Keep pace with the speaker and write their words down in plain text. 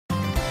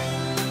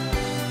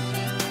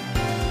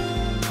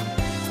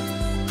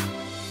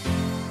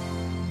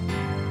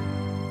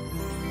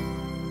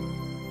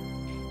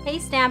Hey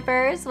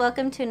Stampers,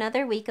 welcome to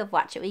another week of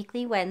Watch It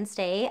Weekly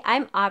Wednesday.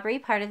 I'm Aubrey,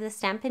 part of the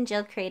Stampin'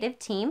 Jill creative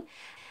team,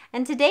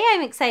 and today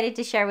I'm excited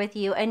to share with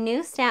you a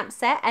new stamp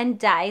set and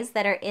dies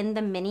that are in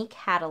the mini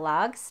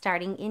catalog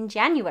starting in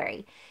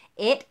January.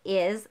 It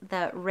is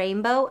the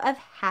Rainbow of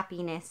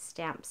Happiness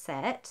stamp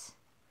set,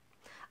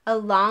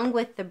 along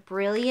with the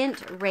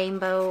Brilliant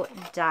Rainbow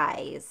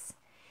dies.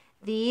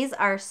 These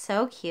are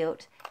so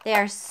cute. They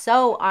are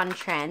so on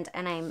trend,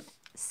 and I'm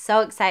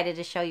so excited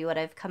to show you what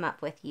I've come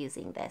up with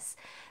using this.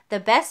 The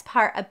best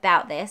part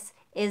about this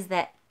is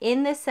that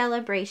in the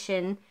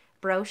celebration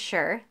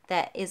brochure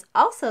that is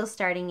also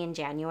starting in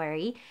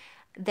January,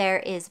 there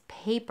is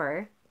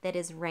paper that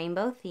is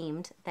rainbow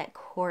themed that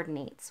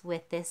coordinates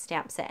with this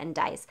stamp set and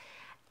dies.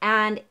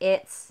 And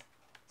it's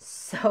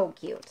so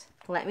cute.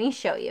 Let me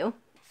show you.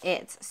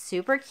 It's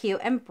super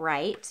cute and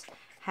bright,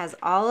 has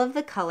all of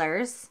the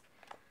colors,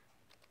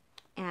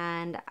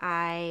 and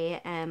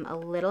I am a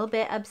little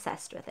bit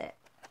obsessed with it.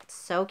 It's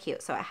so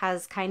cute. So it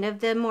has kind of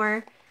the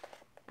more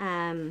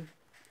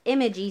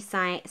imagey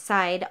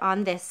side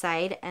on this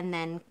side, and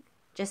then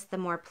just the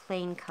more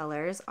plain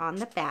colors on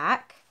the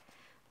back,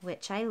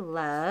 which I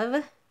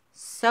love.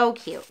 So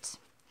cute.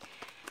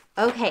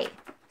 Okay,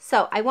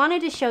 so I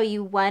wanted to show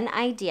you one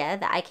idea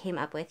that I came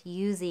up with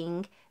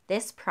using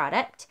this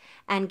product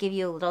and give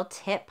you a little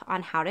tip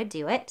on how to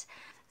do it.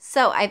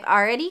 So I've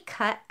already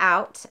cut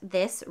out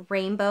this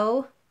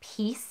rainbow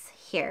piece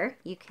here.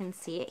 You can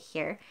see it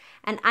here.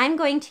 And I'm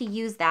going to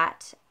use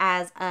that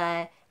as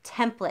a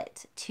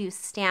template to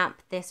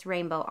stamp this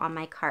rainbow on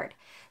my card.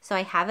 So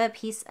I have a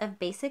piece of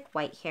basic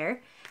white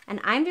here, and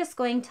I'm just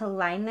going to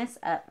line this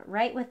up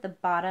right with the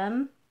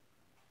bottom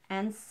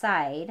and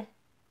side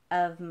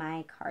of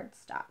my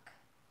cardstock,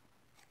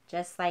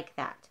 just like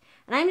that.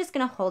 And I'm just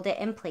going to hold it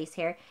in place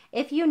here.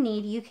 If you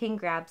need, you can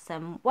grab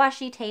some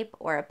washi tape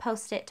or a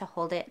Post-it to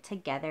hold it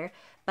together,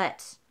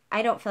 but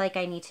I don't feel like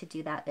I need to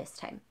do that this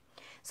time.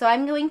 So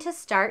I'm going to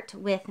start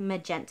with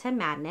Magenta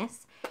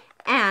Madness,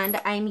 and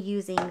I'm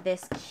using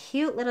this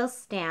cute little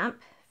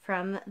stamp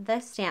from the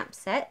stamp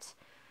set.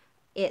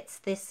 It's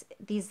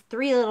these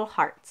three little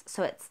hearts,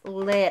 so it's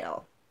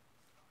little.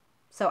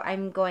 So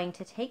I'm going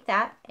to take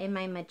that in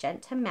my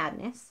Magenta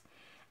Madness,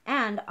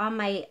 and on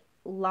my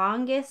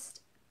longest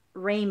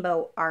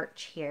rainbow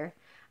arch here,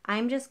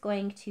 I'm just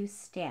going to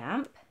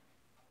stamp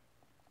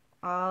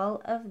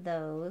all of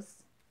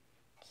those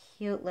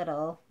cute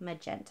little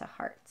magenta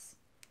hearts.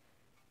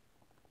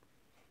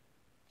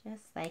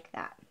 Just like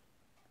that.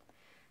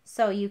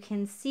 So you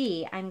can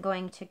see I'm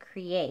going to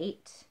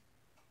create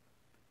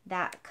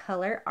that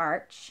color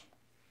arch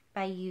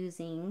by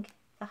using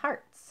the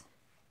hearts.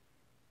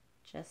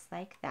 Just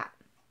like that.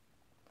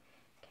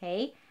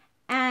 Okay,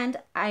 and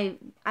I'm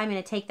going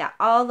to take that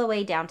all the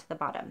way down to the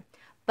bottom.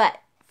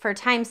 But for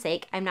time's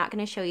sake, I'm not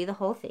going to show you the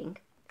whole thing.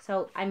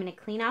 So I'm going to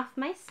clean off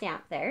my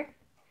stamp there.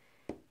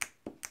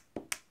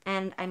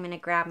 And I'm going to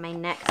grab my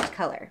next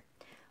color,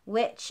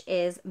 which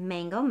is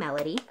Mango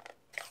Melody.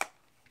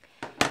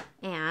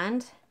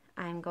 And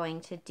I'm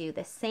going to do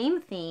the same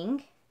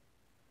thing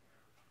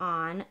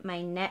on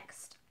my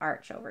next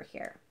arch over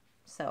here.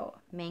 So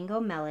Mango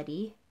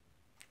Melody,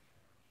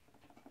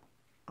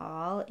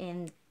 all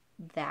in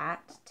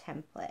that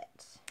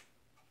template.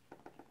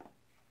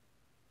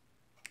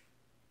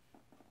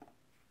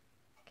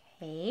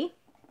 Okay.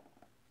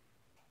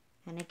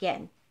 And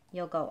again,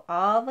 you'll go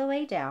all the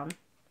way down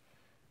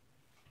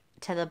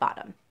to the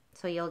bottom.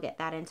 So you'll get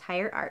that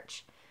entire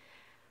arch.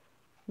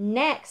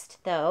 Next,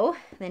 though,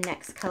 the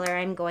next color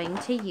I'm going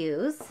to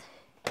use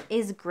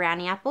is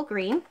Granny Apple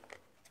Green.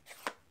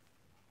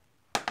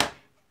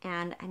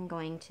 And I'm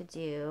going to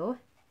do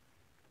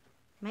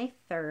my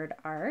third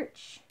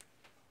arch.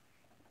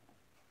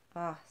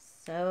 Oh,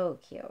 so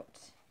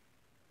cute.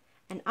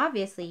 And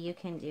obviously you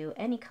can do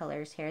any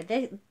colors here.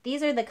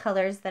 These are the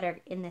colors that are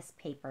in this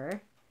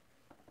paper.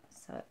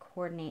 So it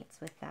coordinates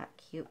with that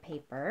cute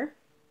paper.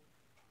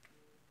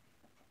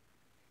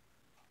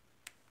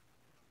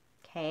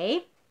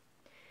 Okay.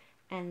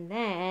 And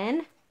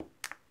then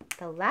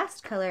the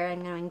last color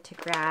I'm going to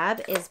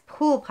grab is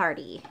Pool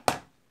Party.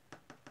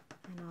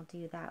 And I'll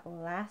do that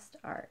last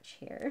arch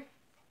here.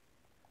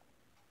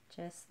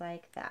 Just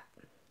like that.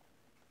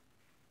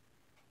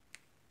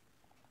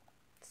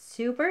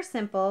 Super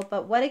simple,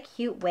 but what a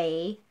cute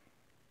way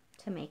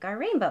to make our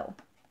rainbow.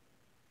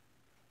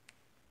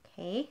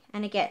 Okay,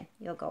 and again,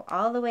 you'll go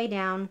all the way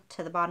down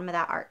to the bottom of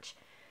that arch.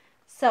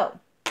 So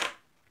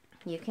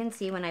you can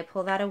see when I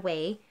pull that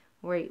away,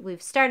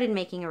 we've started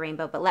making a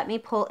rainbow, but let me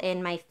pull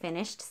in my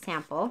finished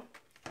sample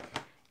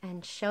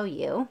and show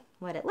you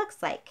what it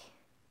looks like.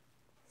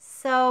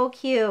 So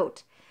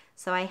cute.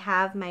 So I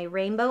have my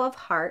rainbow of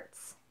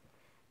hearts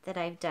that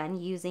I've done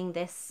using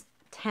this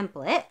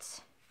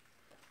template,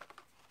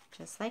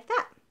 just like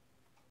that.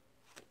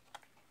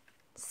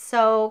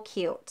 So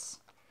cute.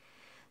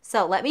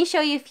 So let me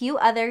show you a few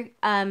other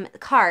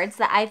cards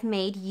that I've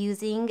made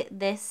using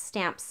this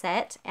stamp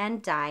set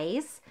and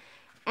dies,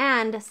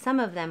 and some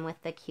of them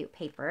with the cute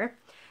paper.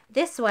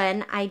 This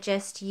one I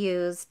just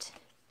used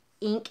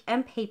ink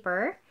and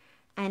paper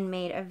and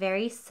made a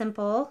very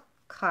simple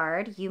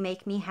card. You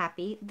make me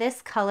happy.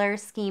 This color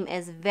scheme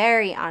is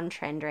very on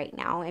trend right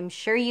now. I'm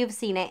sure you've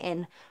seen it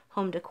in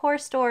home decor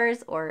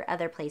stores or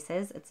other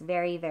places. It's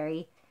very,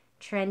 very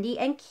trendy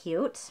and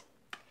cute.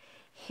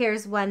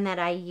 Here's one that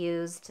I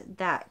used,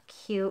 that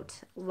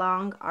cute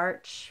long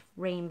arch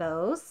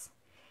rainbows,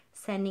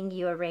 sending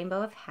you a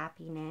rainbow of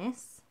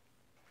happiness.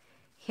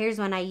 Here's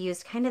one I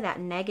used kind of that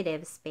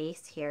negative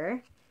space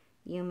here.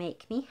 You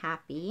make me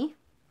happy.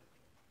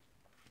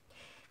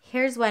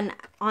 Here's one,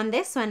 on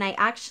this one I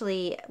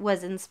actually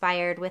was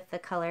inspired with the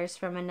colors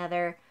from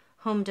another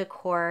home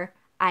decor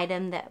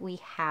item that we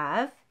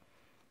have,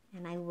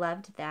 and I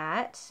loved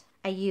that.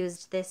 I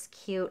used this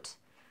cute,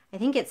 I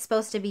think it's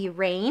supposed to be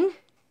rain,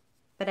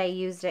 but I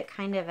used it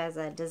kind of as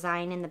a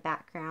design in the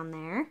background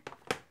there.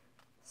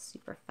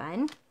 Super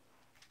fun.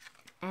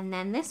 And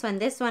then this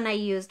one I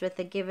used with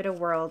the Give It a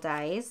Whirl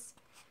dies.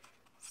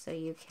 So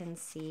you can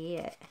see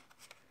it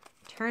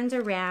turns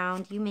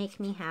around, you make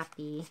me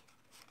happy.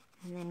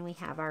 And then we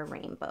have our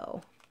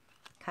rainbow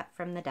cut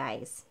from the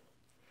dies.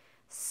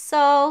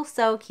 So,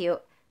 so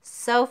cute.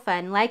 So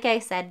fun. Like I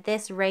said,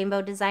 this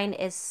rainbow design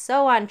is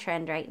so on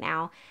trend right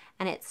now,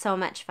 and it's so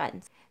much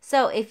fun.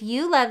 So if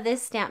you love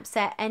this stamp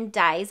set and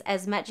dies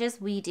as much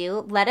as we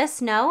do, let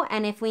us know,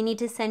 and if we need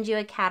to send you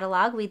a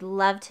catalog, we'd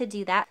love to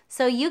do that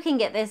so you can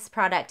get this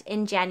product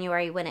in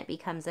January when it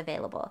becomes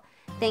available.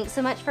 Thanks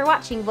so much for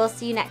watching. We'll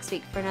see you next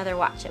week for another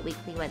Watch It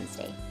Weekly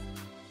Wednesday.